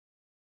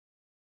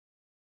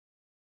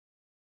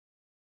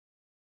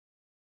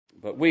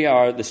But we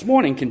are this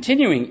morning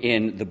continuing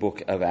in the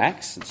book of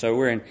Acts. And so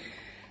we're in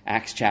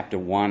Acts chapter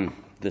 1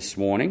 this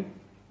morning.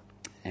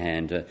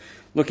 And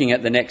looking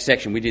at the next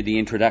section, we did the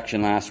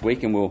introduction last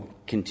week and we'll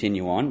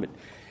continue on. But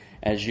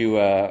as you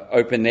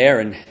open there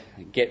and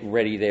get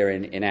ready there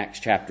in Acts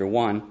chapter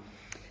 1,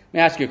 let me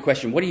ask you a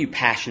question. What are you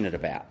passionate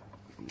about?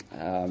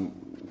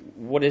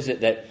 What is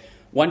it that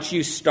once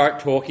you start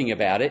talking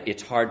about it,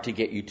 it's hard to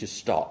get you to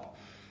stop?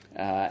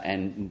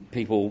 And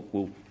people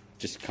will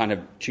just kind of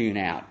tune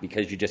out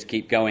because you just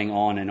keep going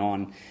on and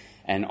on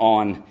and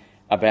on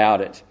about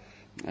it.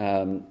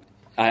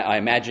 I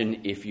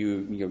imagine if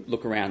you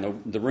look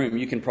around the room,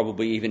 you can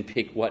probably even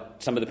pick what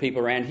some of the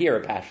people around here are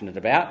passionate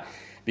about,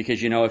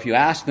 because if you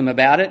ask them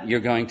about it, you're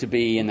going to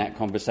be in that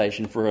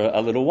conversation for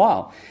a little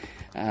while.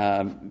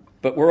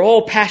 But we're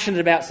all passionate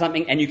about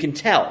something, and you can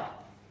tell,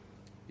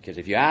 because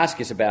if you ask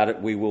us about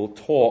it, we will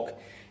talk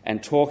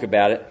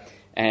about it.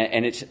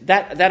 And it's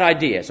that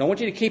idea. So I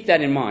want you to keep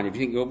that in mind. If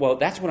you think, well,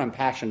 that's what I'm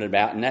passionate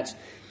about,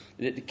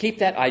 and keep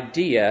that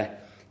idea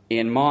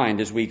in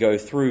mind as we go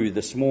through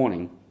this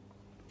morning.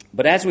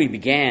 But as we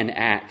began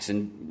Acts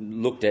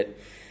and looked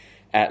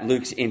at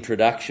Luke's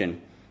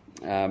introduction,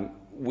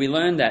 we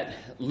learned that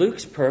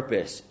Luke's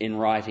purpose in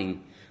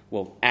writing,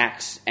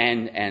 Acts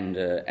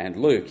and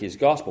Luke, his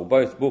gospel,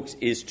 both books,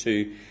 is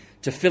to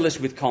fill us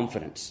with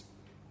confidence.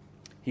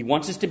 He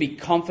wants us to be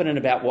confident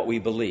about what we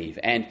believe,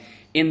 and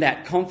in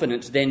that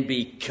confidence then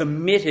be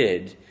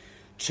committed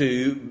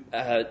to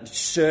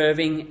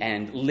serving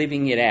and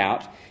living it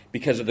out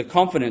because of the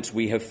confidence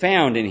we have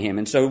found in him.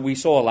 And so we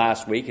saw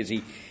last week, as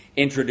he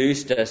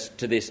introduced us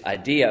to this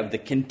idea of the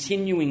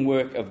continuing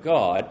work of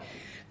God,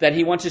 that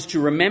he wants us to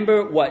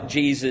remember what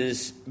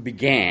Jesus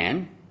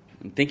began,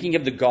 and thinking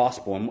of the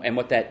gospel and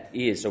what that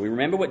is. So we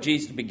remember what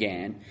Jesus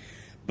began,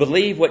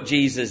 believe what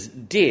Jesus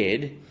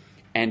did,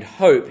 and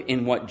hope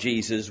in what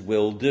Jesus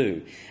will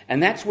do.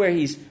 And that's where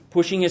he's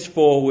pushing us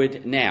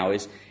forward now,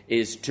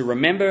 is to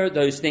remember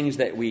those things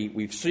that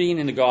we've seen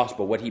in the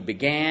gospel, what he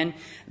began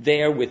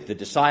there with the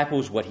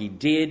disciples, what he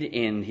did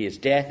in his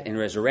death and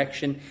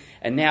resurrection,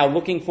 and now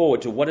looking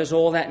forward to what does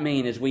all that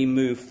mean as we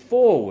move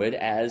forward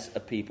as a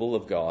people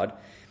of God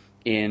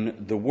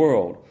in the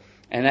world.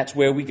 And that's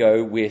where we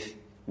go with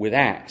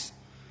Acts.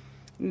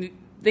 The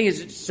thing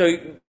is, so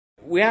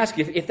we ask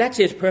if that's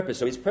his purpose.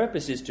 So his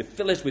purpose is to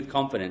fill us with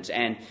confidence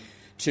and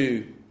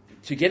to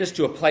get us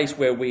to a place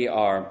where we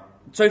are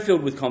so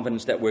filled with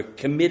confidence that we're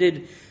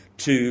committed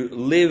to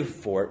live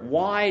for it.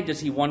 Why does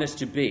he want us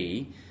to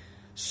be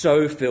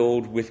so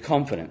filled with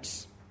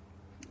confidence?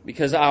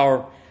 Because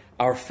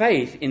our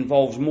faith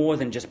involves more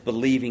than just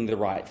believing the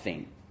right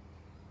thing.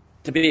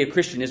 To be a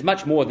Christian is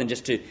much more than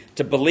just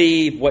to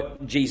believe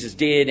what Jesus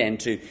did and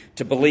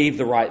to believe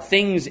the right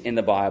things in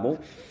the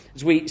Bible.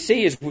 As we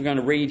see, as we're going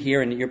to read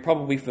here, and you're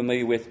probably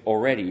familiar with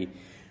already,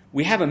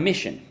 we have a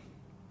mission.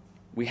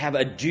 We have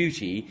a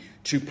duty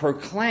to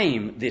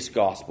proclaim this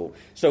gospel.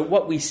 So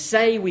what we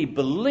say we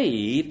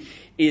believe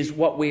is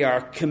what we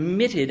are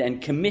committed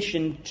and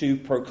commissioned to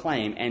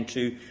proclaim and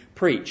to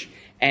preach.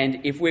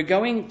 And if we're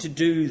going to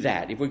do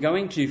that, if we're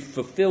going to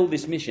fulfill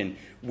this mission,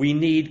 we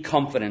need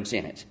confidence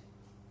in it.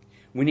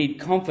 We need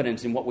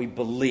confidence in what we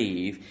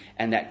believe,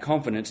 and that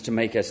confidence to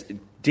make us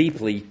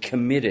deeply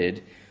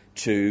committed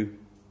to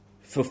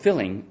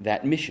fulfilling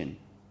that mission.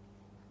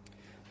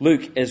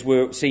 Luke, as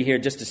we'll see here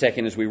just a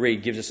second as we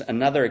read, gives us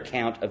another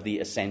account of the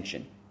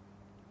ascension.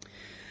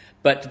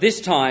 But this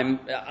time,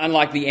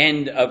 unlike the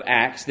end of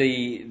Acts,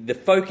 the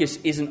focus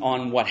isn't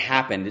on what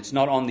happened. It's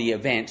not on the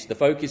events. The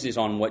focus is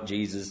on what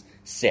Jesus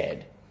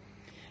said.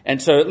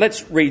 And so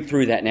let's read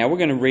through that now. We're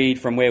going to read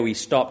from where we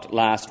stopped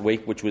last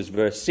week, which was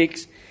verse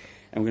 6,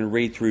 and we're going to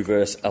read through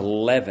verse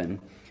 11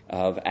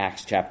 of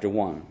Acts chapter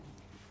 1.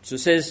 So it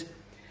says,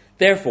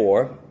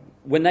 "Therefore,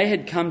 when they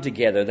had come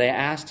together, they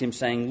asked him,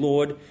 saying,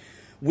 'Lord,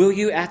 will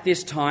you at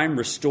this time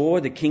restore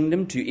the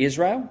kingdom to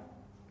Israel?'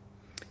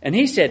 And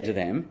he said to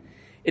them,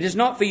 'It is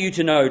not for you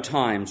to know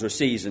times or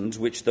seasons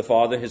which the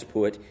Father has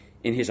put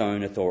in his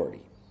own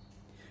authority.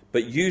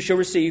 But you shall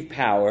receive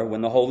power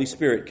when the Holy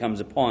Spirit comes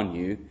upon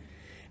you,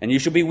 and you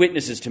shall be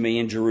witnesses to me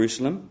in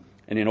Jerusalem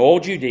and in all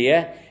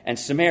Judea and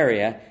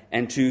Samaria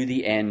and to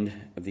the end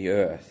of the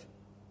earth.'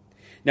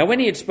 Now when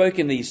he had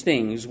spoken these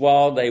things,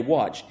 while they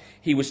watched,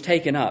 he was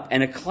taken up,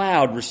 and a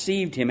cloud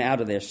received him out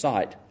of their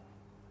sight.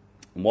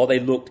 And while they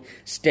looked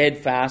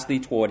steadfastly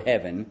toward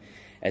heaven,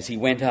 as he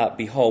went up,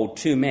 behold,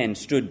 2 men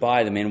stood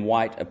by them in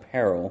white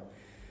apparel,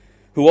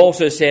 who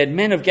also said,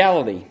 'Men of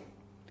Galilee,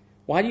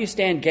 why do you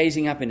stand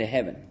gazing up into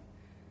heaven?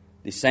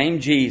 The same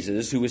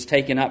Jesus who was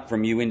taken up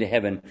from you into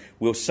heaven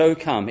will so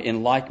come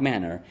in like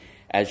manner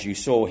as you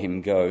saw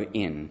him go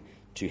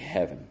into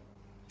heaven.'"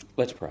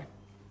 Let's pray.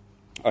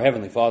 Our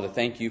Heavenly Father,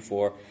 thank you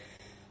for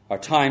our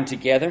time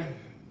together.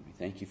 We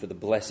thank you for the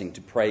blessing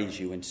to praise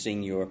you and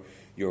sing your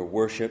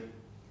worship,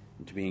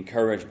 and to be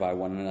encouraged by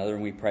one another.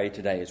 And we pray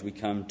today as we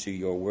come to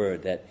your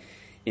word that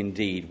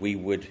indeed we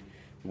would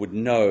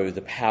know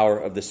the power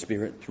of the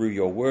Spirit through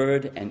your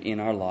word and in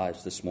our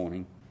lives this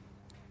morning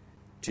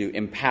to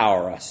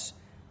empower us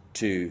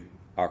to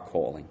our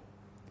calling.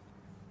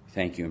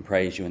 Thank you and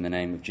praise you in the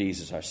name of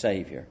Jesus, our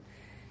Saviour.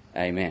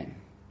 Amen.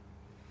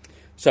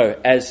 So,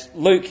 as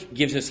Luke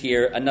gives us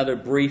here another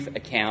brief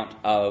account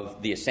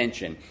of the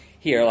ascension,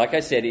 here, like I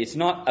said, it's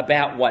not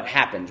about what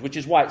happens, which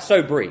is why it's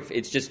so brief.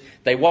 It's just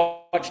they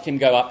watched him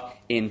go up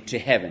into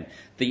heaven.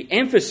 The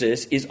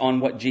emphasis is on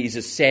what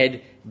Jesus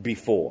said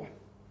before.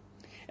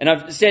 And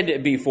I've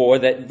said before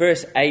that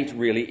verse 8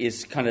 really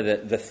is kind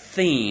of the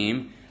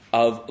theme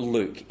of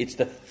Luke. It's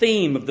the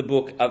theme of the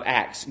book of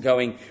Acts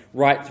going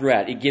right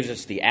throughout. It gives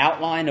us the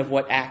outline of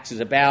what Acts is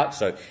about.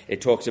 So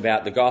it talks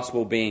about the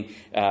gospel being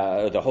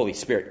the Holy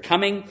Spirit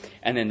coming,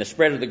 and then the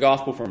spread of the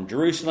gospel from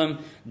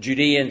Jerusalem,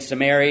 Judea and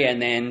Samaria,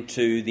 and then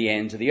to the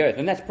ends of the earth.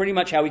 And that's pretty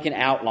much how we can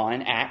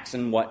outline Acts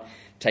and what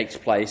takes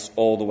place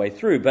all the way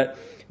through. But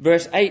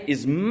verse 8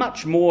 is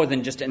much more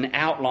than just an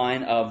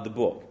outline of the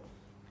book.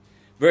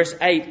 Verse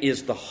 8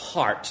 is the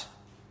heart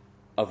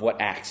of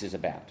what Acts is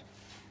about.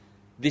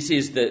 This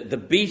is the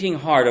beating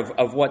heart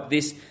of what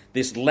this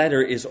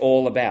letter is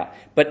all about.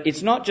 But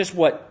it's not just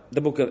what the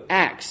book of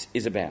Acts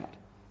is about.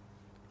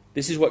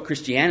 This is what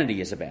Christianity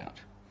is about.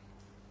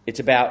 It's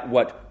about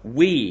what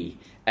we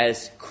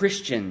as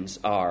Christians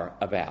are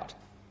about.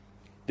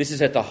 This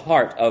is at the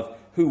heart of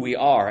who we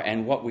are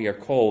and what we are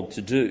called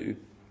to do.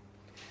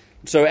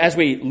 So as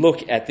we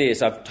look at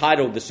this, I've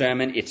titled the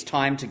sermon, It's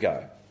Time to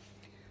Go.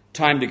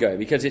 Time to go,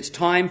 because it's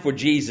time for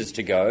Jesus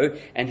to go,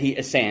 and he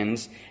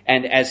ascends,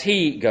 and as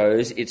he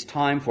goes, it's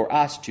time for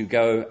us to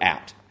go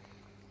out,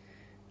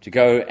 to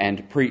go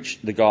and preach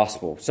the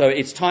gospel. So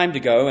it's time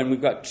to go, and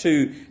we've got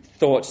two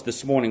thoughts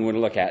this morning we're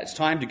going to look at. It's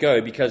time to go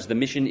because the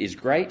mission is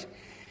great,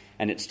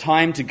 and it's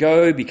time to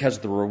go because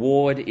the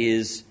reward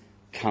is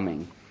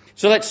coming.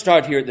 So let's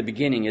start here at the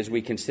beginning as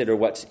we consider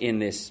what's in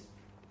this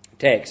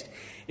text.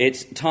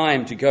 It's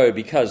time to go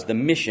because the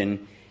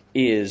mission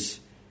is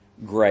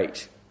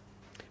great.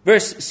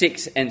 Verse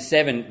 6 and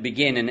 7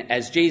 begin, and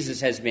as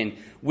Jesus has been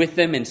with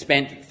them and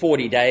spent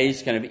 40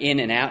 days kind of in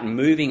and out and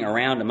moving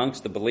around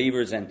amongst the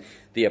believers and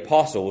the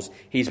apostles,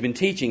 he's been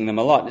teaching them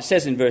a lot. It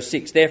says in verse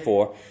 6,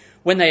 therefore,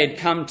 when they had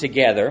come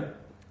together,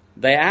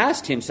 they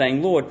asked him,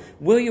 saying, Lord,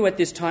 will you at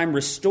this time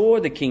restore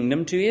the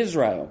kingdom to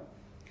Israel?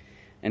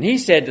 And he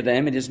said to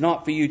them, it is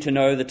not for you to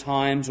know the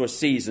times or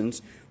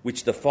seasons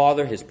which the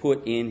Father has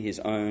put in his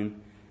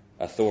own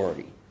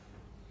authority.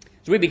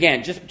 So we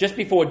began just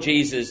before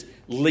Jesus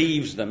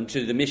leaves them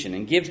to the mission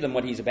and gives them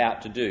what he's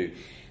about to do.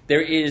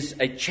 There is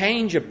a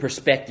change of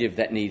perspective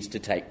that needs to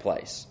take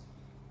place.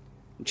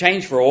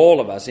 Change for all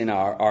of us in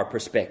our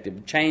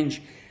perspective.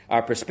 Change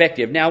our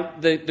perspective. Now,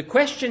 the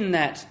question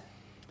that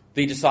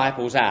the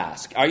disciples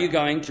ask, are you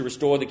going to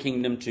restore the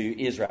kingdom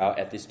to Israel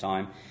at this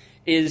time,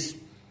 is,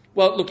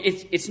 well, look,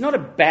 it's not a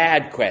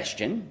bad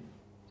question.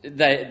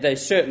 They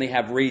certainly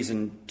have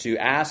reason to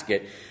ask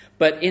it.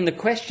 But in the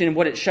question,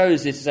 what it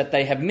shows is that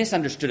they have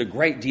misunderstood a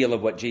great deal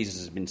of what Jesus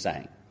has been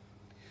saying.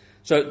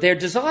 So their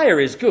desire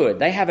is good.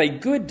 They have a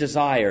good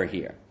desire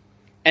here.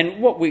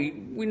 And what we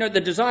know the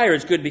desire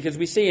is good because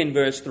we see in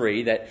verse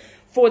 3 that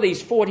for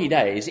these 40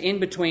 days, in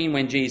between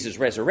when Jesus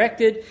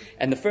resurrected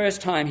and the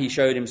first time he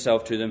showed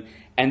himself to them,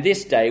 and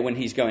this day when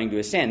he's going to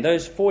ascend,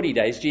 those 40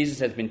 days Jesus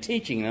has been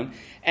teaching them,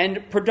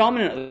 and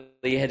predominantly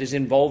it has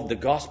involved the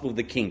gospel of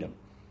the kingdom,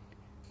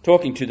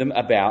 talking to them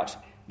about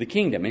the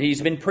kingdom. And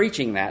he's been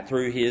preaching that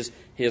through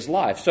his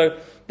life. So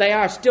they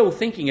are still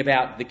thinking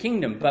about the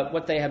kingdom, but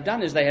what they have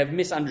done is they have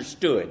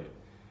misunderstood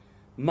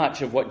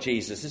much of what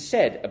Jesus has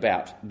said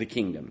about the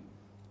kingdom.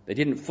 They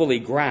didn't fully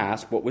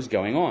grasp what was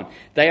going on.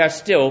 They are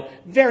still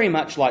very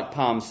much like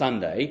Palm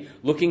Sunday,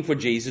 looking for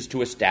Jesus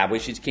to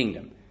establish his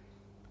kingdom.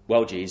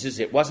 Well, Jesus,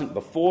 it wasn't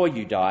before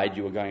you died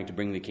you were going to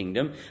bring the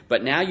kingdom,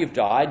 but now you've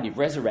died and you've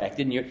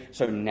resurrected,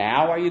 so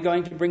now are you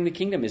going to bring the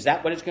kingdom? Is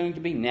that what it's going to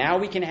be? Now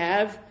we can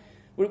have?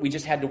 We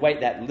just had to wait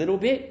that little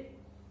bit?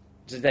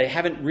 So they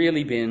haven't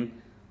really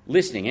been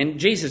listening. And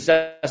Jesus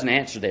doesn't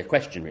answer their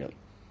question, really.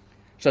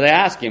 So they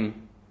ask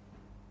him,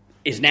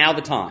 is now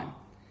the time?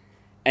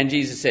 And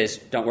Jesus says,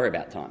 don't worry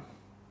about time.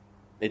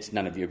 It's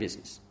none of your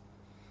business.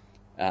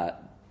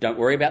 Don't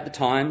worry about the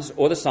times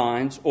or the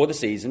signs or the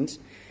seasons.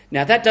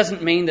 Now, that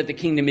doesn't mean that the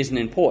kingdom isn't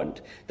important,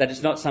 that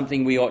it's not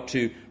something we ought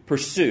to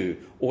pursue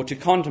or to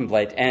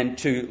contemplate and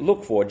to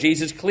look for.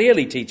 Jesus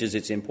clearly teaches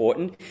it's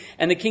important,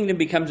 and the kingdom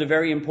becomes a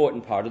very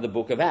important part of the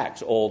book of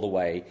Acts all the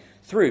way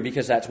through,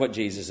 because that's what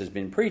Jesus has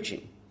been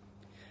preaching.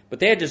 But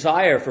their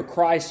desire for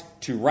Christ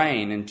to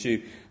reign and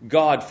to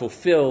God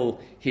fulfill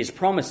his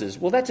promises,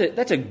 well, that's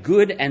a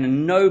good and a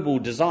noble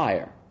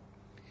desire.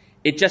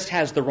 It just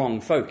has the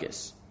wrong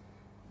focus.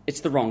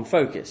 It's the wrong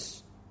focus.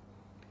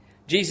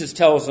 Jesus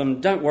tells them,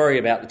 don't worry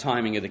about the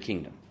timing of the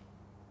kingdom.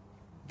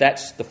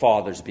 That's the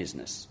Father's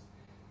business.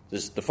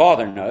 The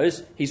Father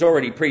knows. He's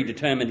already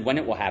predetermined when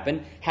it will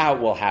happen, how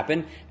it will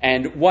happen,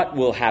 and what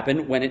will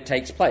happen when it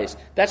takes place.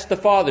 That's the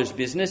Father's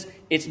business.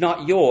 It's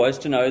not yours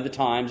to know the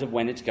times of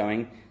when it's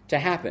going to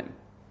happen.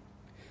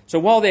 So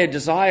while their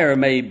desire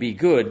may be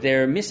good,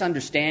 their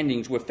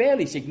misunderstandings were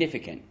fairly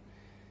significant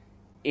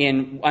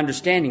in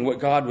understanding what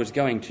God was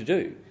going to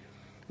do.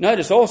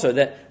 Notice also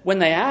that when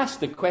they ask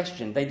the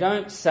question, they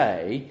don't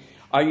say,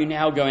 are you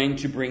now going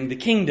to bring the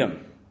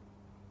kingdom?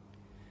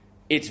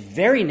 It's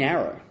very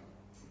narrow.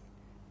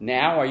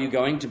 Now are you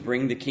going to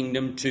bring the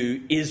kingdom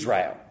to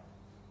Israel?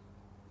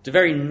 It's a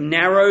very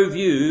narrow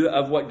view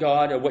of what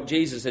God or what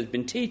Jesus has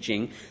been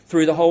teaching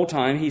through the whole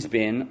time he's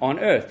been on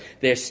earth.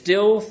 They're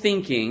still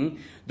thinking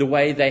the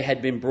way they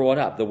had been brought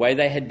up, the way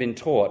they had been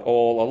taught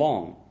all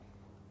along.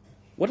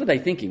 What are they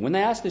thinking? When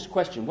they ask this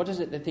question, what is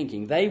it they're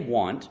thinking? They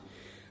want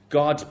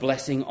God's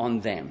blessing on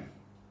them.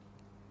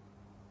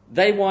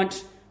 They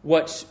want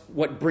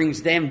what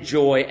brings them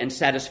joy and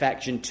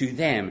satisfaction to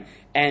them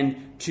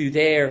and to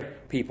their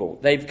people.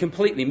 They've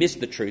completely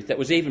missed the truth that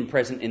was even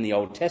present in the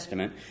Old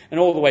Testament. And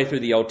all the way through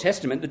the Old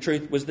Testament, the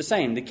truth was the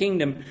same. The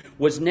kingdom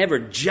was never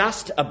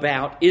just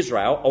about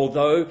Israel,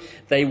 although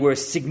they were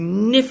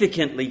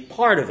significantly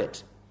part of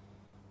it.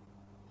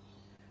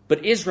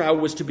 But Israel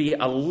was to be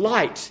a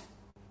light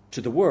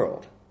to the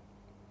world,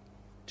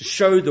 to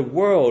show the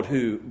world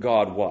who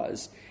God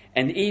was.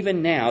 And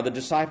even now, the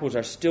disciples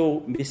are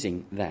still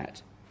missing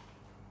that.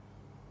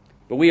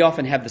 But we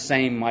often have the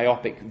same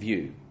myopic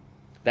view,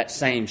 that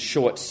same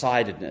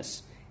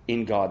short-sightedness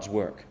in God's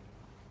work.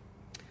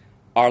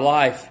 Our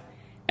life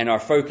and our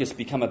focus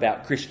become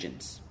about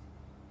Christians.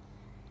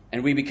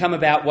 And we become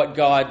about what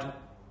God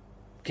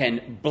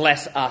can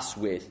bless us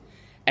with.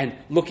 And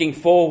looking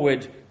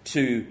forward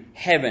to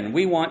heaven.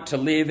 We want to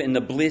live in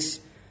the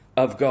bliss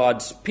of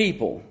God's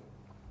people.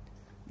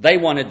 They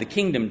wanted the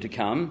kingdom to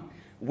come.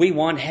 We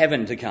want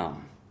heaven to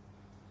come.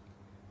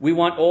 We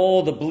want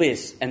all the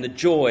bliss and the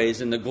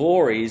joys and the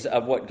glories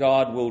of what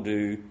God will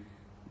do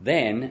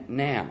then,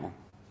 now.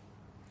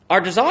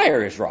 Our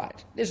desire is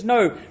right. There's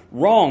no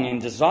wrong in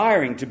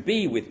desiring to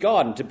be with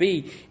God and to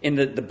be in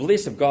the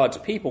bliss of God's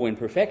people in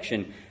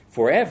perfection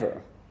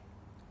forever.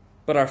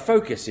 But our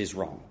focus is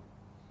wrong.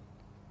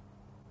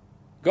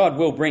 God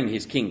will bring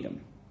his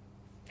kingdom.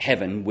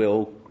 Heaven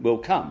will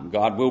come.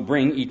 God will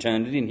bring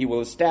eternity and he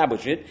will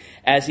establish it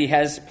as he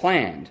has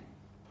planned.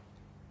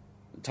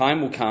 The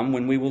time will come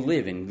when we will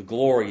live in the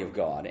glory of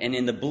God and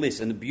in the bliss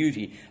and the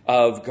beauty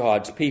of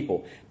God's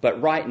people. But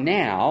right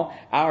now,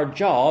 our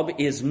job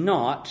is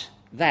not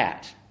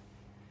that.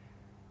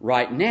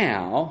 Right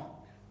now,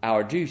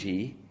 our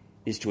duty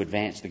is to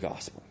advance the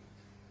gospel.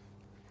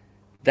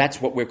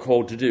 That's what we're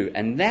called to do.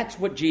 And that's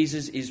what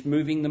Jesus is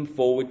moving them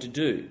forward to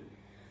do.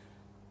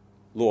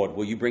 Lord,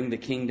 will you bring the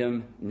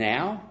kingdom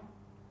now?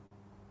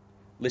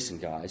 Listen,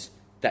 guys,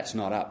 that's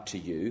not up to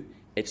you.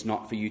 It's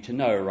not for you to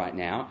know right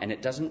now, and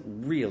it doesn't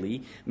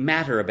really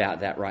matter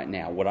about that right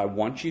now. What I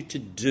want you to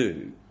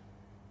do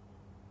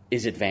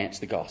is advance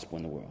the gospel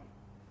in the world.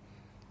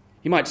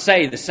 You might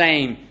say the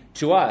same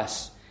to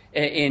us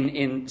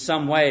in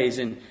some ways.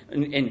 And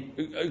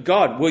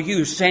God, will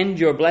you send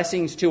your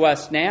blessings to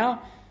us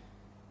now?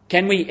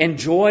 Can we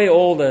enjoy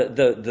all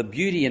the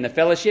beauty and the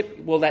fellowship?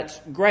 Well,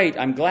 that's great.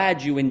 I'm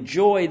glad you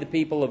enjoy the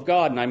people of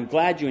God, and I'm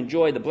glad you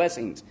enjoy the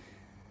blessings.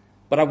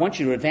 But I want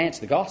you to advance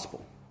the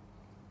gospel.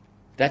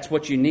 That's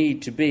what you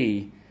need to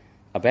be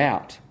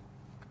about.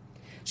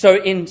 So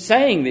in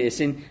saying this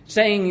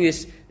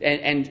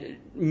and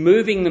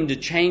moving them to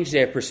change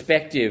their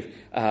perspective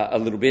a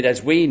little bit,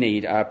 as we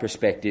need our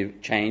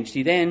perspective changed,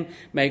 he then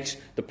makes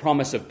the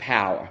promise of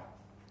power.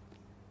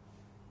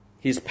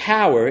 His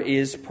power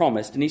is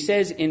promised. And he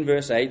says in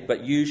verse 8,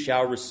 "But you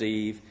shall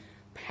receive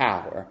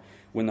power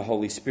when the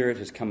Holy Spirit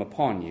has come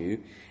upon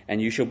you,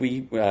 and you shall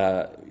be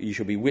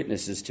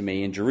witnesses to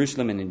me in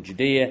Jerusalem and in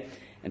Judea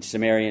and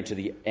Samaria and to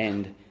the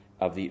end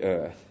of the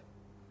earth."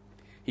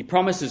 He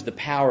promises the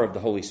power of the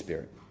Holy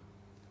Spirit,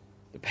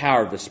 the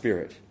power of the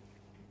Spirit.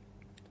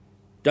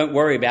 Don't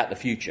worry about the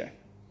future.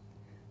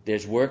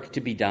 There's work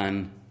to be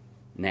done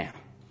now.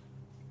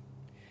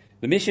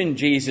 The mission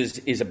Jesus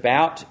is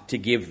about to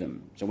give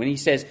them. So when he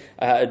says,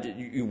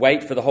 you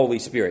wait for the Holy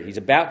Spirit, he's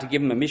about to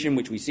give them a mission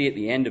which we see at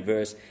the end of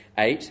verse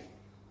 8.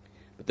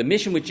 But the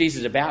mission which Jesus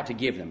is about to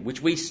give them,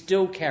 which we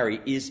still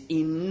carry, is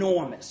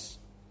enormous.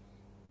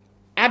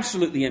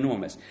 Absolutely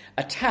enormous.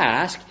 A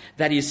task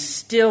that is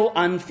still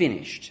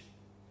unfinished.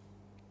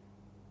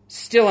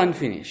 Still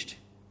unfinished.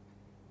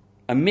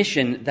 A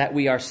mission that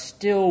we are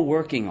still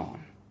working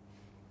on.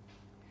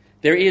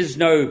 There is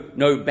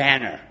no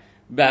banner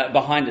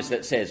behind us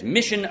that says,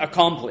 "Mission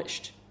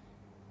accomplished."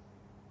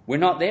 We're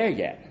not there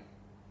yet.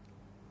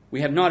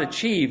 We have not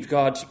achieved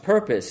God's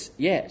purpose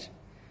yet.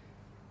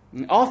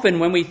 And often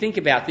when we think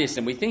about this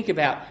and we think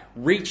about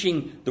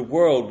reaching the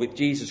world with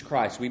Jesus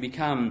Christ, we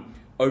become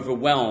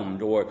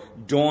overwhelmed or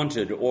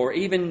daunted or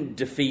even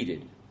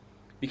defeated,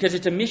 because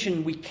it's a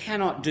mission we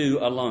cannot do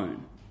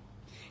alone.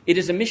 It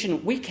is a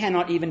mission we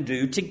cannot even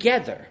do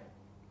together.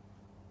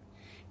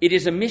 It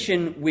is a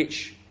mission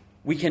which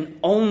we can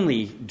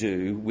only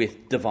do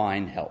with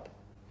divine help,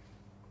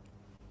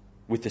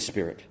 with the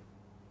Spirit.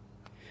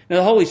 Now,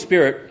 the Holy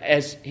Spirit,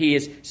 as he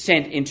is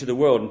sent into the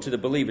world and to the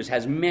believers,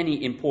 has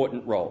many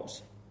important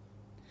roles.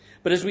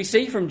 But as we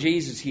see from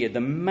Jesus here,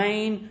 the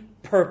main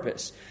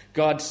purpose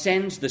God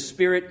sends the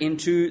Spirit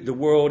into the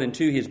world and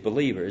to his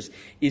believers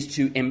is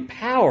to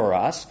empower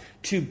us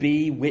to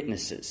be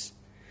witnesses,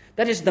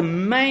 That is the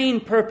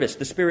main purpose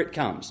the Spirit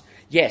comes.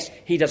 Yes,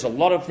 he does a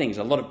lot of things,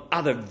 a lot of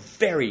other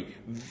very,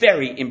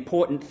 very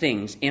important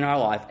things in our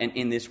life and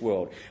in this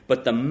world.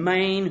 But the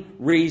main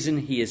reason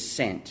he is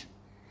sent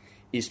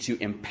is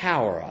to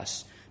empower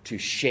us to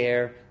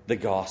share the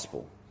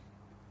gospel,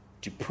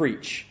 to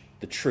preach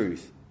the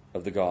truth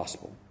of the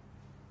gospel.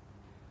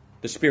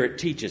 The Spirit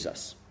teaches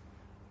us.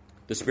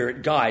 The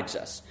Spirit guides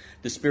us.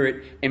 The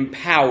Spirit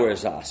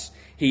empowers us.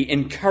 He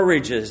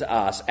encourages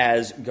us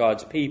as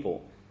God's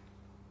people.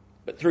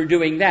 But through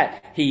doing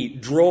that, he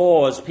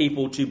draws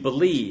people to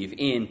believe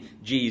in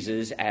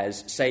Jesus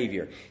as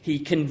Savior. He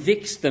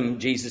convicts them,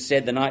 Jesus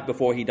said the night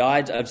before he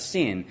died, of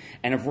sin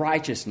and of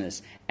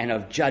righteousness and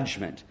of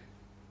judgment,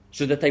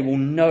 so that they will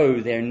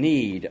know their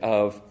need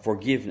of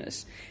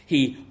forgiveness.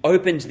 He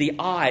opens the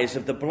eyes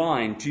of the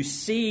blind to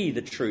see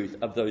the truth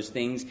of those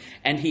things,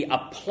 and he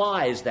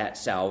applies that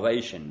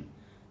salvation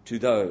to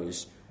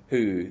those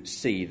who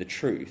see the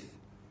truth.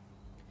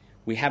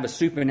 We have a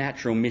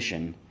supernatural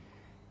mission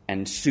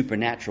and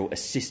supernatural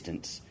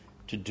assistance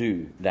to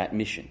do that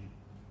mission.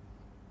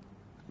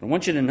 I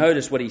want you to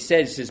notice what he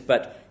says. He says,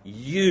 but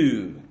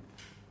you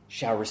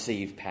shall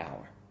receive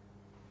power.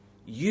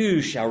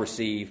 You shall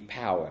receive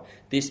power.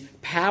 This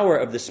power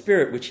of the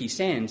Spirit which he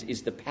sends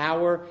is the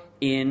power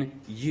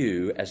in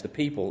you as the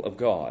people of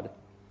God.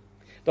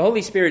 The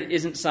Holy Spirit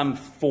isn't some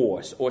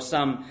force or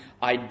some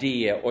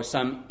idea or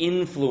some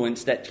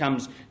influence that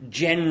comes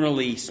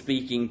generally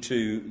speaking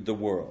to the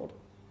world.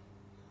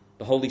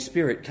 The Holy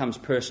Spirit comes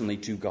personally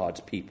to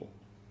God's people.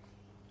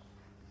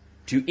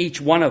 To each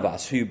one of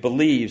us who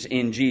believes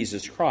in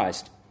Jesus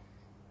Christ,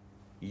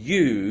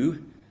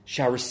 you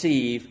shall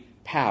receive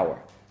power.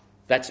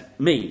 That's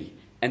me,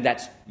 and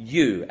that's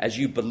you. As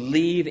you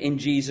believe in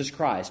Jesus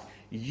Christ,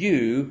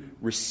 you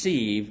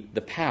receive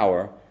the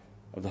power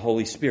of the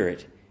Holy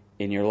Spirit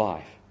in your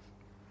life.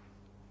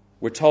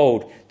 We're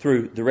told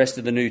through the rest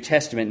of the New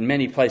Testament in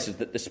many places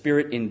that the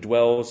Spirit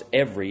indwells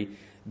every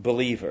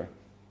believer.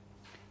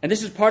 And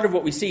this is part of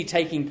what we see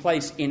taking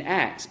place in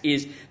Acts,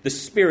 is the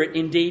Spirit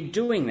indeed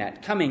doing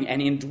that, coming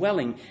and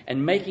indwelling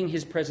and making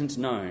his presence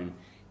known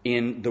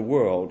in the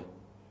world.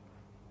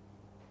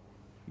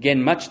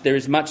 Again, there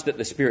is much that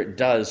the Spirit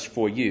does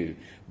for you,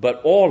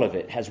 but all of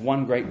it has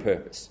one great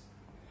purpose.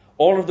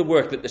 All of the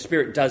work that the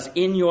Spirit does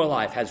in your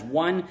life has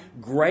one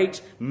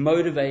great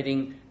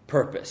motivating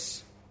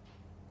purpose.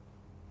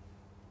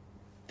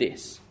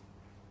 This: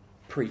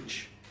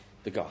 preach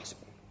the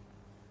gospel.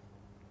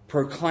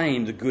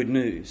 Proclaim the good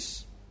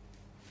news,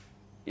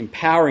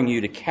 empowering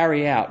you to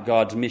carry out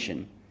God's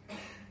mission.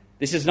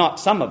 This is not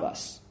some of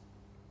us.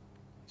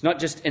 It's not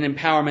just an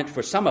empowerment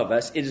for some of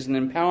us. It is an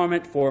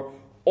empowerment for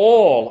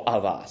all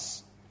of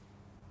us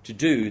to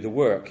do the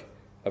work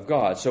of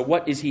God. So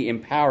what is he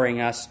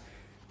empowering us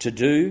to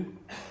do?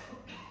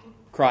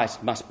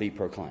 Christ must be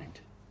proclaimed.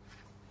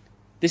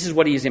 This is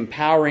what he is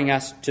empowering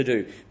us to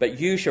do. But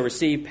you shall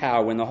receive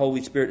power when the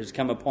Holy Spirit has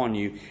come upon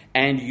you,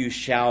 and you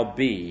shall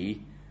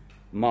be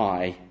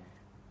my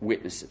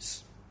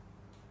witnesses.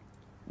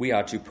 We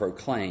are to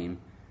proclaim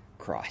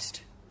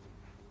Christ.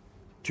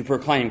 To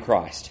proclaim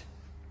Christ.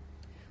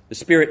 The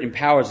Spirit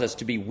empowers us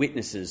to be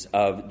witnesses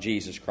of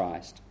Jesus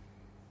Christ.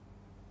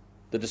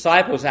 The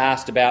disciples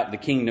asked about the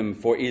kingdom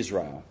for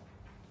Israel,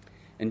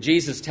 and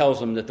Jesus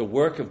tells them that the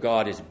work of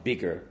God is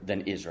bigger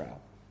than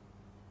Israel.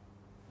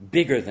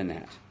 Bigger than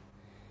that.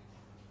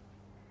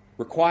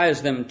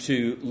 Requires them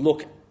to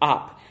look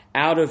up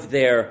out of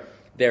their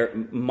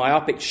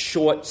myopic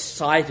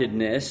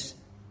short-sightedness,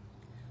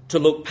 to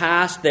look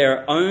past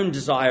their own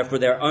desire for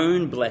their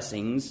own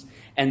blessings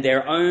and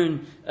their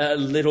own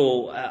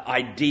little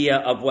idea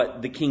of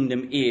what the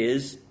kingdom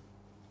is,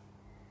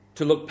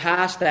 to look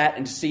past that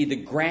and to see the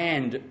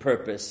grand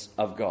purpose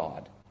of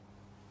God.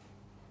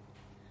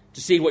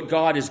 To see what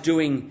God is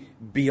doing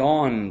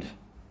beyond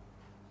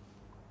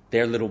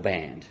their little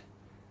band,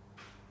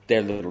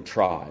 their little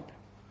tribe.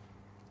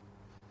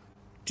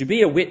 To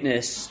be a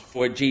witness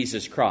for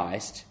Jesus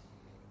Christ,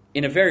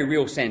 in a very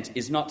real sense,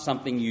 is not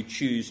something you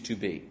choose to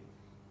be.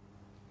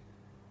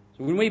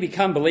 So when we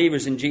become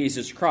believers in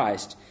Jesus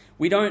Christ,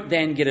 we don't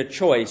then get a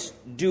choice.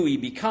 Do we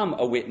become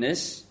a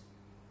witness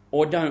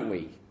or don't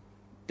we?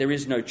 There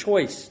is no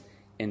choice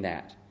in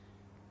that.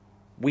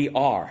 We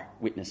are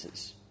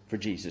witnesses for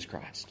Jesus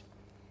Christ.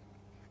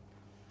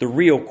 The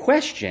real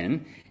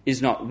question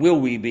is not will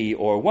we be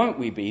or won't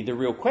we be. The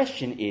real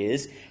question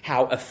is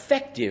how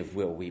effective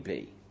will we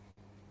be?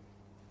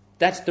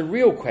 That's the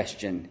real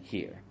question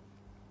here.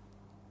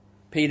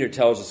 Peter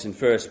tells us in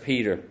 1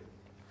 Peter,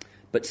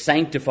 but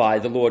sanctify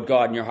the Lord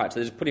God in your heart.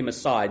 So just put him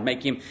aside,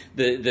 make him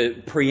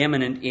the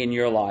preeminent in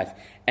your life,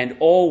 and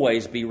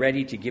always be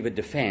ready to give a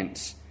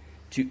defense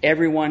to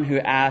everyone who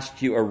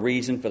asks you a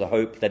reason for the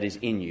hope that is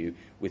in you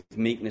with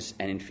meekness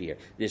and in fear.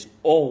 Just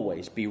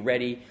always be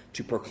ready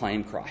to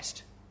proclaim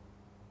Christ.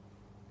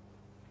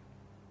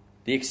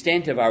 The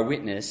extent of our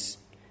witness,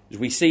 as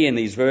we see in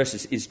these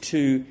verses, is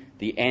to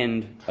the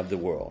end of the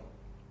world.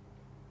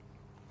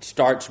 It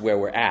starts where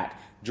we're at,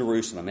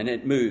 Jerusalem, and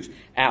it moves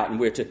out, and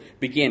we're to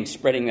begin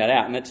spreading that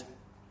out. And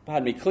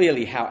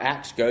clearly how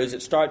Acts goes.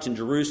 It starts in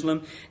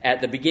Jerusalem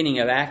at the beginning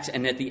of Acts,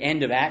 and at the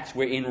end of Acts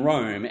we're in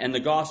Rome, and the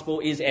gospel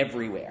is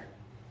everywhere.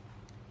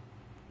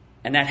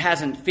 And that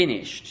hasn't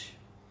finished.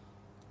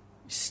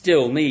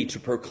 Still need to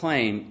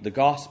proclaim the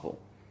gospel.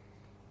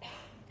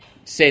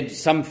 Said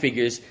some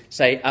figures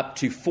say up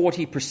to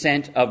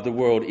 40% of the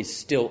world is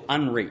still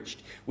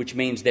unreached, which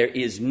means there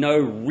is no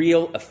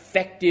real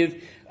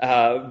effective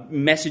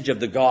message of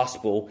the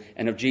gospel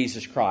and of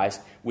Jesus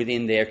Christ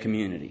within their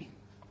community.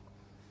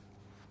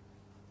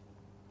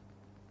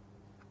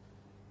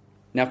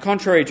 Now,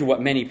 contrary to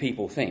what many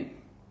people think,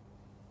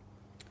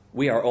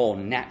 we are all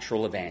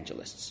natural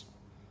evangelists.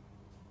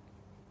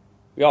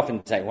 We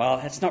often say, well,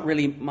 that's not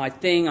really my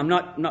thing. I'm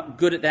not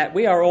good at that.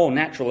 We are all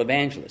natural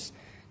evangelists.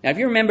 Now, if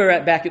you remember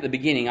back at the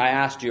beginning, I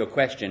asked you a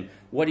question,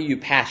 what are you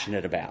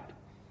passionate about?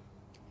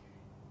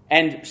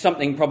 And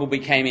something probably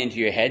came into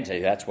your head, say,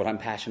 that's what I'm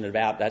passionate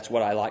about, that's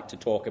what I like to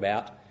talk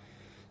about.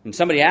 And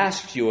somebody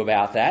asks you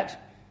about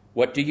that,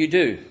 what do?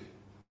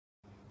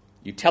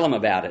 You tell them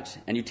about it,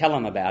 and you tell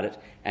them about it,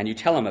 and you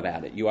tell them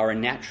about it. You are a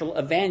natural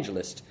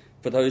evangelist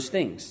for those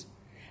things.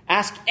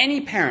 Ask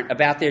any parent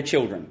about their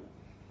children.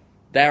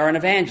 They are an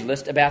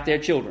evangelist about their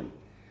children.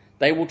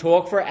 They will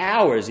talk for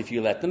hours, if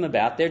you let them,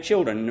 about their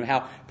children and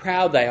how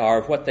proud they are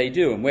of what they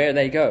do and where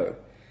they go.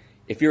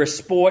 If you're a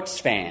sports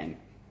fan,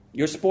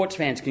 your sports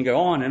fans can go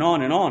on and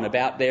on and on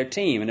about their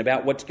team and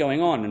about what's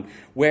going on and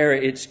where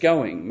it's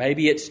going.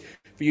 Maybe it's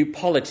for you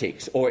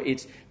politics, or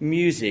it's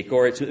music,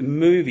 or it's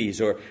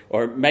movies,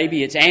 or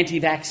maybe it's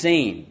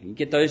anti-vaccine. You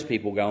get those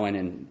people going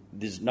and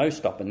there's no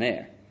stopping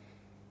there.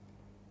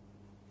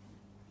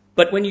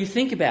 But when you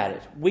think about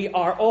it, we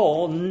are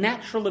all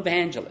natural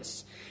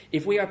evangelists.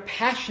 If we are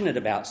passionate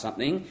about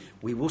something,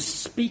 we will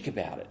speak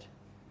about it.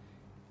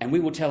 And we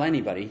will tell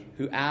anybody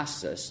who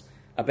asks us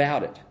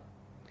about it.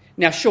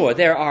 Now, sure,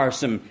 there are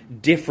some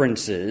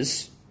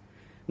differences.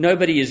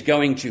 Nobody is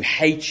going to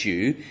hate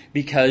you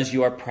because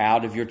you are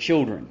proud of your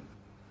children.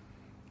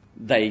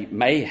 They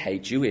may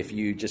hate you if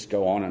you just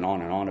go on and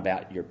on and on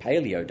about your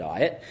paleo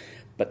diet,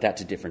 but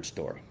that's a different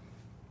story.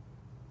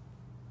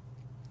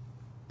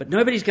 But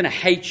nobody's going to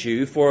hate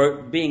you for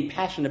being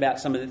passionate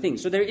about some of the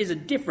things. So there is a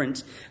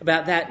difference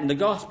about that in the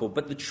gospel.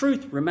 But the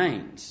truth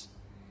remains.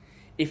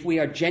 If we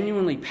are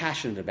genuinely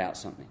passionate about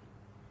something,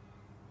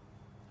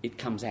 it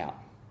comes out.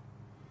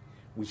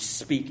 We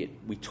speak it.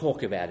 We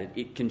talk about it.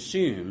 It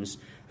consumes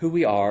who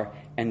we are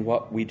and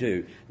what we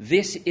do.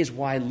 This is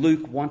why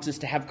Luke wants us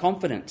to have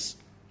confidence.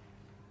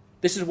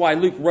 This is why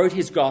Luke wrote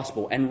his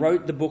gospel and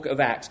wrote the book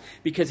of Acts,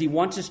 because he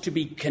wants us to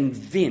be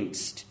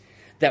convinced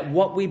that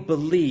what we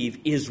believe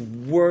is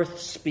worth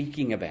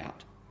speaking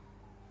about.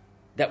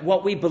 That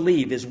what we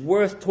believe is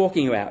worth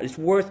talking about. It's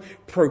worth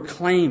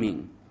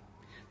proclaiming.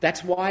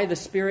 That's why the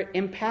Spirit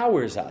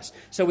empowers us.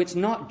 So it's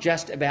not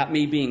just about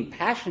me being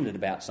passionate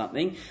about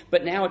something,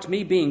 but now it's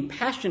me being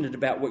passionate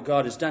about what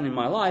God has done in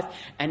my life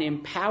and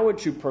empowered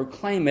to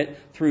proclaim it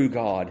through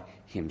God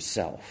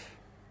himself.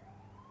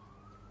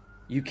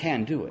 You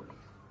can do it.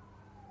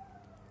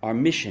 Our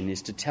mission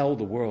is to tell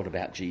the world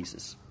about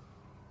Jesus.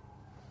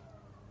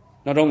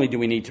 Not only do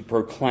we need to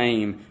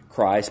proclaim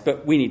Christ,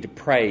 but we need to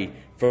pray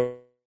for.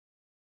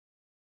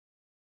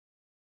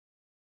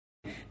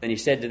 Then he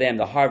said to them,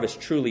 the harvest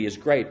truly is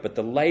great, but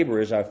the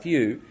laborers are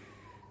few.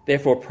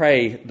 Therefore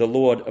pray the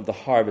Lord of the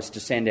harvest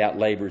to send out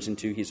laborers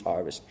into his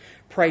harvest.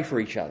 Pray for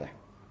each other.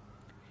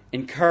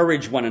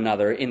 Encourage one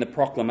another in the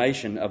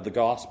proclamation of the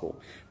gospel.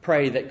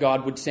 Pray that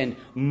God would send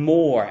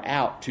more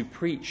out to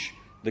preach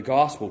the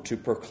gospel, to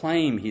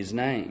proclaim his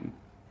name.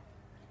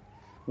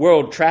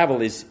 World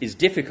travel is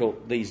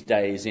difficult these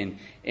days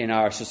in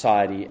our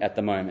society at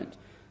the moment.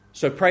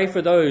 So pray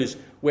for those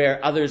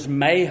where others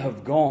may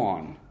have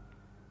gone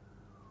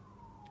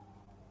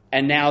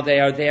and now they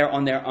are there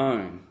on their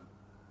own.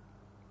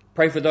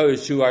 Pray for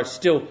those who are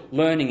still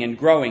learning and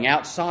growing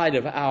outside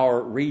of our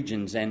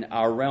regions and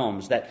our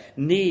realms that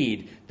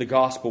need the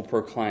gospel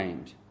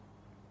proclaimed.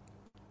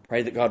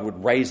 Pray that God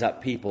would raise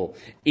up people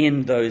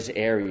in those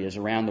areas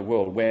around the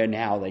world where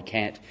now they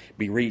can't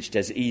be reached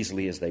as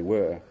easily as they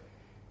were.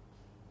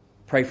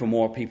 Pray for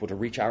more people to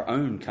reach our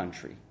own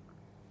country.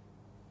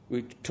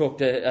 We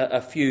talked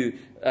a few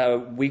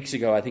weeks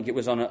ago, I think it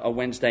was on a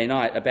Wednesday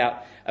night,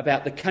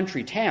 about the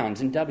country towns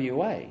in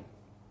WA.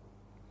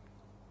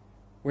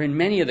 Where in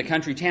many of the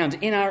country towns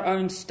in our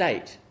own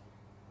state,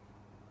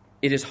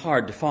 it is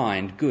hard to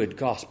find good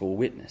gospel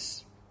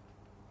witness.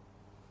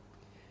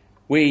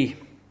 We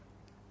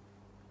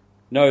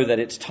know that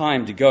it's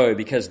time to go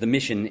because the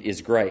mission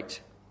is great.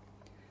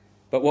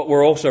 But what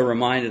we're also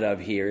reminded of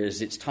here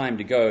is it's time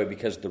to go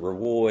because the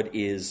reward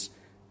is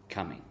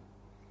coming.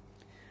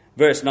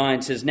 Verse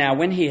 9 says, Now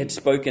when he had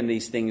spoken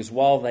these things,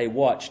 while they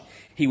watched,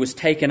 he was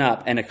taken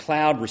up, and a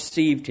cloud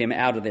received him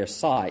out of their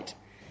sight.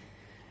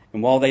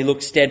 And while they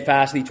looked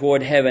steadfastly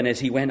toward heaven as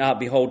he went up,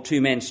 behold,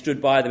 two men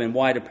stood by them in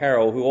white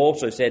apparel, who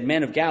also said,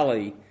 Men of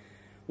Galilee,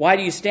 why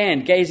do you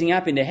stand gazing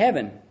up into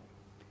heaven?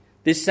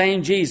 This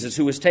same Jesus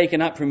who was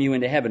taken up from you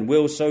into heaven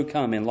will so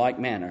come in like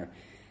manner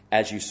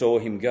as you saw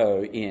him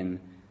go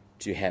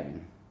into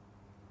heaven.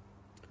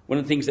 One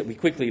of the things that we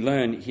quickly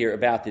learn here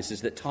about this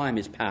is that time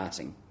is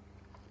passing.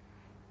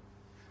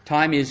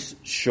 Time is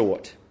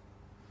short.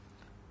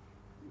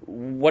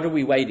 What are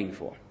we waiting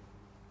for?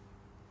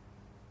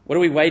 What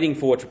are we waiting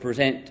for to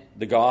present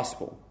the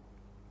gospel?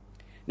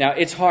 Now,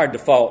 it's hard to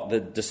fault the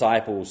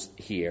disciples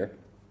here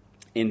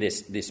in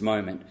this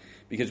moment,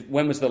 because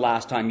when was the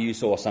last time you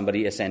saw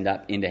somebody ascend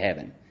up into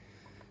heaven?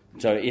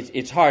 So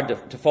it's hard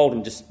to fault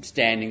them just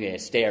standing there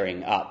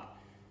staring up,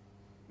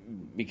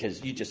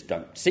 because you just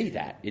don't see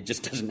that. It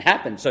just doesn't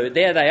happen. So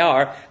there they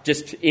are,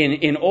 just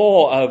in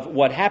awe of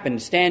what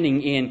happened,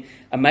 standing in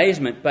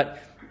amazement.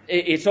 But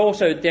it's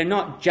also, they're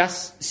not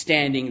just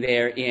standing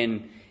there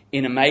in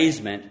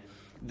amazement.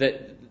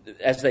 That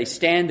as they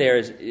stand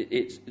there,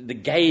 the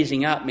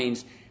gazing up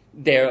means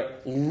they're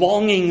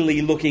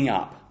longingly looking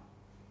up.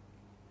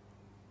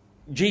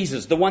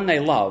 Jesus, the one they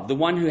love, the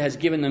one who has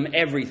given them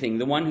everything,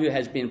 the one who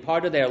has been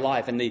part of their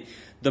life and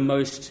the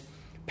most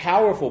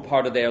powerful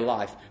part of their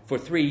life for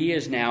 3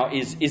 years now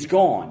is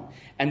gone.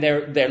 And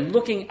they're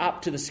looking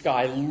up to the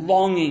sky,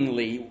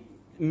 longingly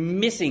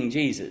missing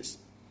Jesus.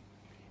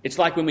 It's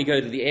like when we go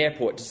to the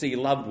airport to see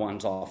loved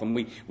ones off, and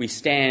we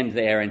stand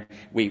there and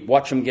we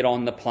watch them get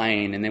on the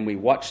plane, and then we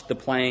watch the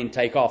plane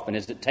take off, and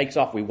as it takes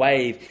off we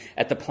wave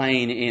at the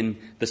plane in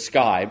the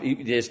sky.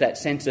 There's that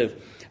sense of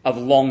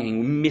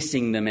longing,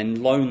 missing them,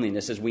 and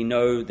loneliness as we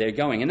know they're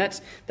going. And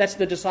that's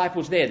the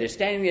disciples there. They're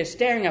standing there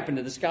staring up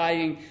into the sky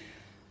and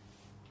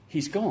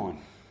he's gone.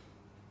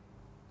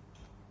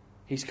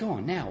 He's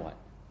gone, now what?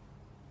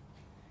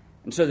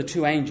 And so the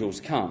two angels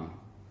come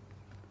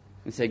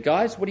and say,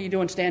 guys, what are you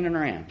doing standing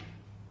around?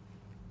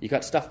 You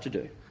got stuff to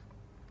do.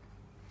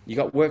 You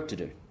got work to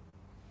do.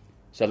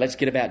 So let's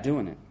get about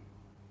doing it.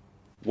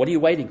 What are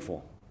you waiting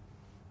for?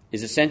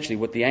 Is essentially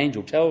what the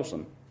angel tells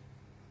them.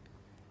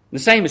 The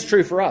same is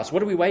true for us.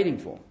 What are we waiting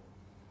for?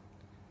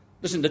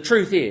 Listen, the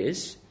truth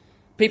is,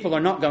 people are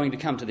not going to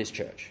come to this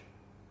church.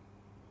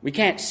 We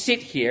can't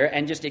sit here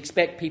and just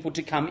expect people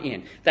to come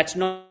in. That's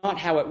not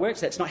how it works.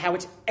 That's not how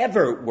it's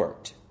ever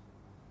worked.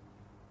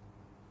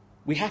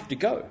 We have to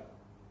go.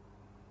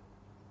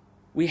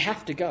 We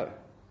have to go.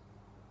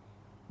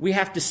 We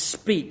have to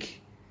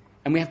speak,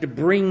 and we have to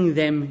bring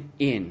them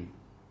in.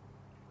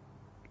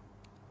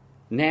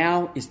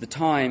 Now is the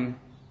time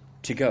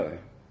to go.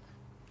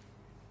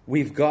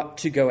 We've got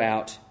to go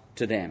out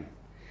to them.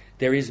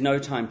 There is no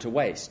time to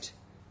waste.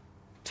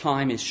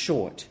 Time is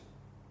short.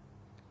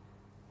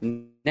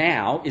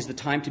 Now is the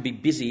time to be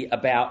busy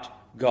about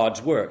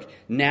God's work.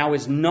 Now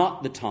is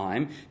not the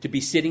time to be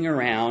sitting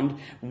around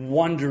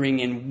wondering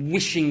and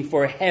wishing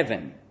for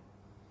heaven.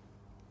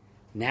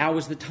 Now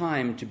is the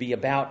time to be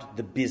about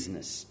the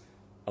business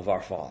of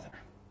our Father.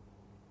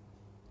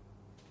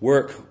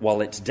 Work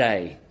while it's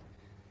day,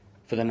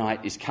 for the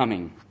night is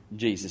coming,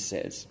 Jesus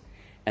says.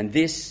 And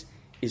this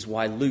is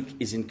why Luke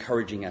is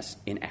encouraging us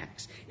in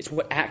Acts. It's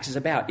what Acts is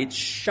about. It's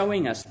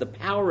showing us the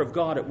power of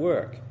God at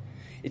work.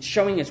 It's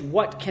showing us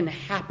what can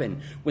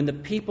happen when the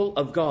people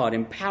of God,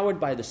 empowered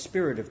by the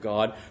Spirit of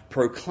God,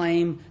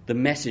 proclaim the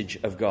message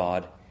of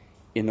God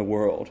in the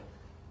world.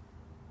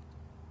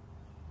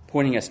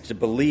 Pointing us to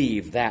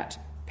believe that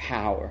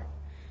power.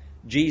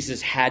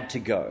 Jesus had to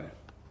go.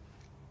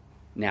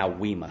 Now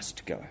we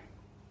must go.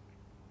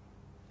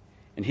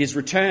 And his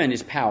return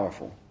is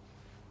powerful.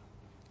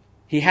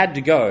 He had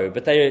to go,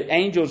 but the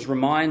angels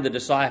remind the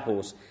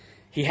disciples,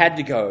 he had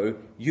to go,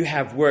 you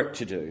have work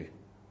to do,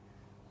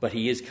 but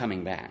he is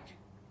coming back.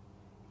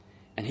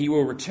 And he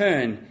will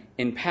return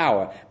in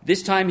power.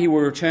 This time he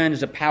will return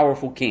as a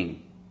powerful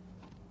king.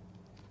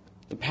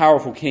 The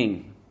powerful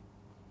king.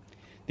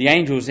 The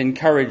angels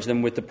encourage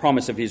them with the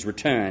promise of his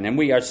return, and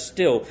we are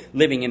still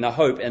living in the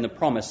hope and the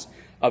promise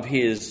of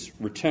his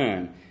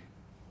return.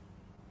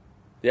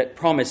 That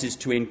promise is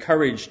to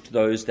encourage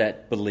those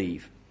that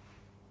believe.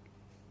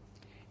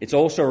 It's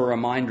also a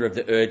reminder of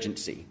the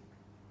urgency.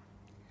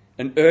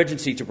 An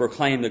urgency to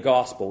proclaim the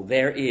gospel.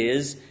 There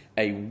is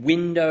a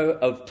window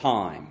of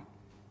time.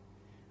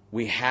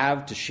 We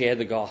have to share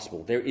the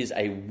gospel. There is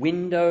a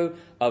window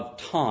of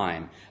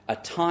time, a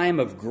time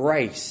of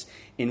grace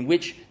in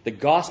which the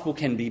gospel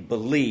can be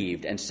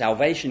believed and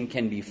salvation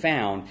can be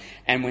found.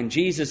 And when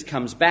Jesus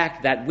comes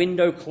back, that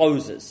window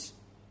closes.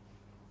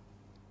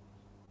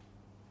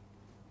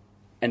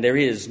 And there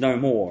is no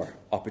more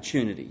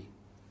opportunity.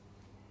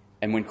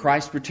 And when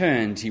Christ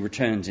returns, he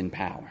returns in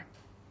power.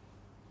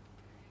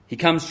 He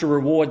comes to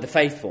reward the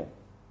faithful,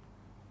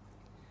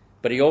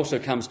 but he also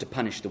comes to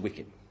punish the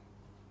wicked.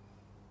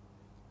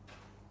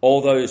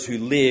 All those who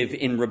live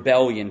in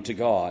rebellion to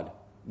God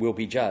will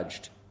be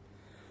judged.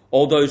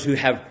 All those who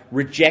have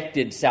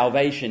rejected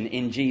salvation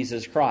in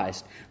Jesus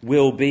Christ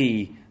will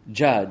be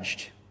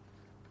judged.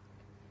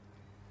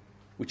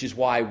 Which is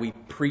why we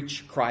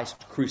preach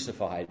Christ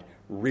crucified,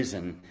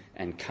 risen,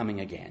 and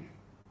coming again.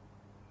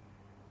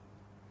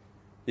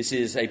 This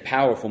is a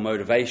powerful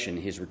motivation,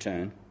 his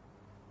return.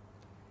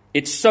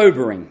 It's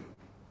sobering,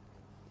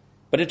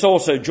 but it's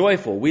also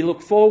joyful. We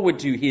look forward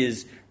to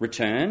his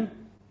return.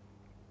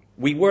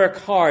 We work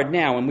hard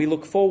now and we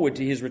look forward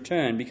to his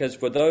return, because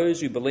for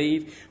those who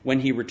believe, when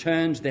he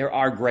returns, there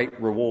are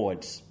great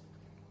rewards.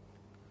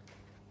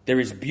 There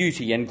is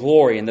beauty and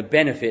glory and the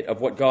benefit of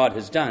what God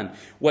has done.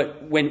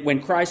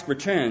 When Christ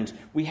returns,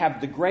 we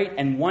have the great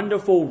and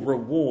wonderful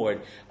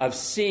reward of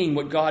seeing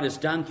what God has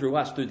done through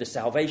us, through the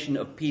salvation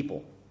of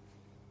people,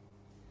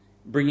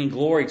 bringing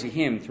glory to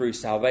him through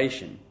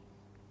salvation.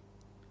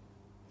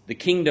 The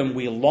kingdom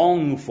we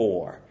long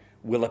for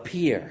will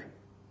appear.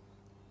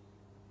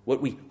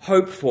 What we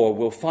hope for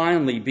will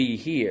finally be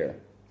here.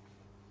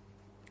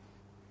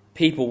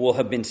 People will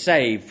have been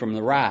saved from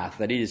the wrath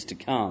that is to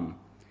come.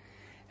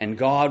 And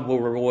God will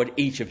reward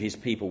each of his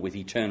people with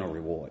eternal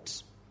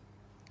rewards.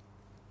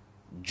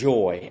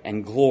 Joy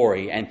and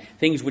glory and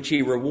things which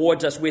he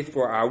rewards us with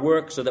for our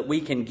work, so that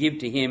we can give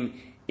to him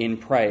in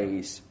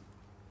praise.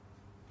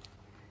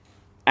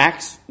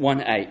 Acts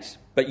 1:8.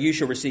 But you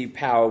shall receive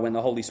power when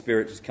the Holy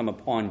Spirit has come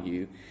upon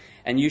you,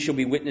 and you shall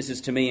be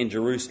witnesses to me in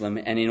Jerusalem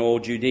and in all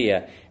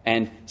Judea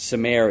and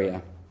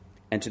Samaria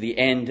and to the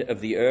end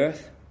of the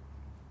earth.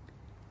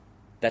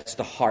 That's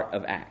the heart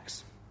of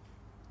Acts.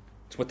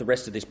 It's what the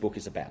rest of this book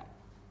is about.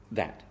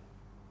 That.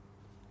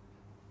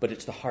 But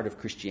it's the heart of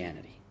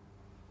Christianity.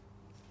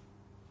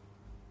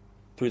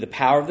 Through the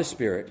power of the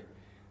Spirit,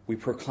 we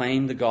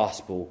proclaim the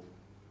gospel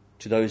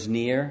to those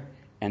near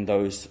and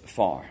those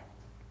far.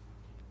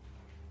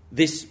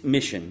 This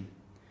mission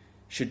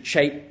should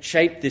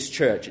shape this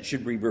church. It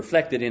should be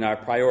reflected in our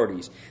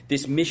priorities.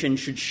 This mission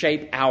should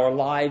shape our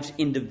lives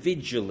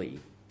individually.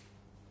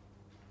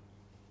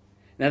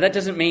 Now, that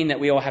doesn't mean that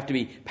we all have to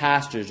be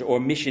pastors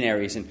or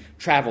missionaries and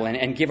travel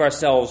and give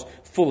ourselves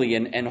fully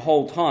and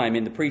whole time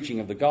in the preaching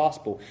of the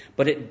gospel.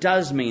 But it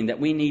does mean that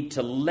we need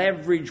to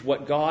leverage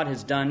what God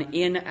has done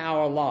in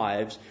our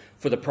lives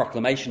for the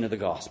proclamation of the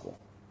gospel.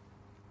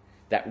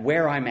 That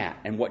where I'm at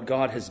and what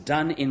God has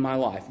done in my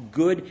life,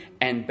 good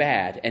and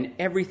bad, and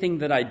everything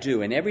that I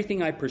do and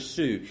everything I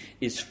pursue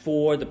is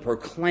for the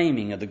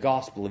proclaiming of the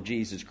gospel of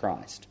Jesus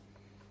Christ,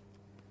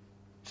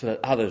 so that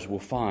others will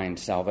find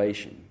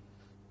salvation.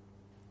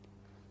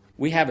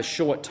 We have a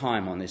short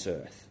time on this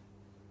earth.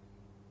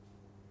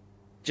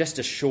 Just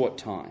a short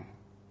time.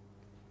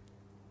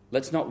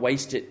 Let's not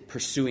waste it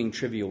pursuing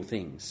trivial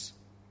things.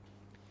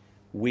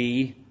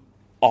 We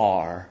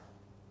are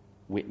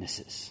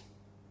witnesses.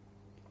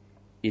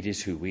 It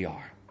is who we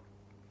are.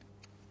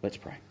 Let's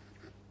pray.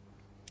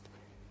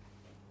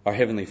 Our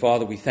Heavenly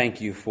Father, we thank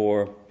you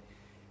for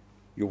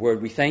your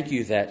word. We thank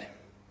you that,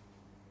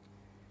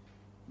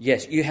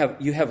 yes, you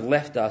have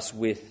left us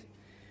with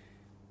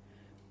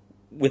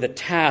a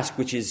task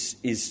which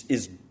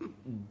is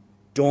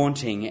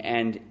daunting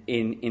and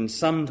in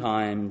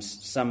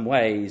sometimes, some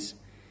ways,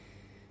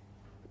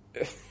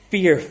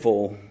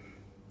 fearful.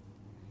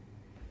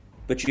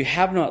 But you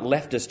have not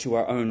left us to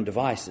our own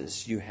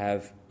devices. You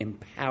have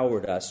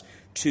empowered us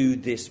to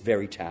this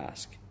very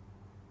task.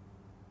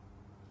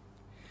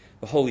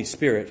 The Holy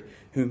Spirit,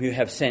 whom you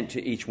have sent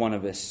to each one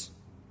of us,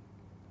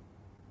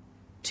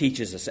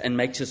 teaches us and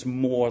makes us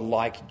more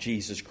like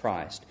Jesus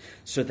Christ,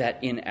 so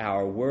that in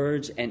our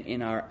words and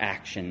in our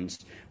actions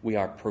we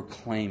are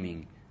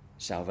proclaiming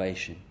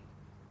salvation.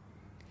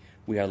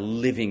 We are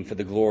living for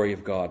the glory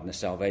of God and the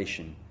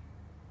salvation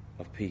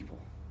of people.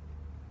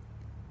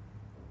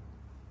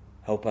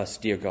 Help us,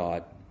 dear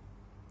God,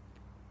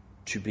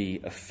 to be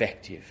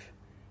effective,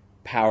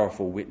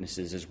 powerful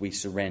witnesses as we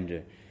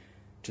surrender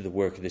to the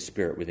work of the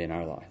Spirit within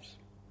our lives.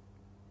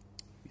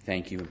 We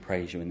thank you and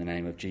praise you in the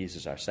name of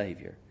Jesus, our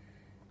Savior.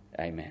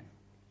 Amen.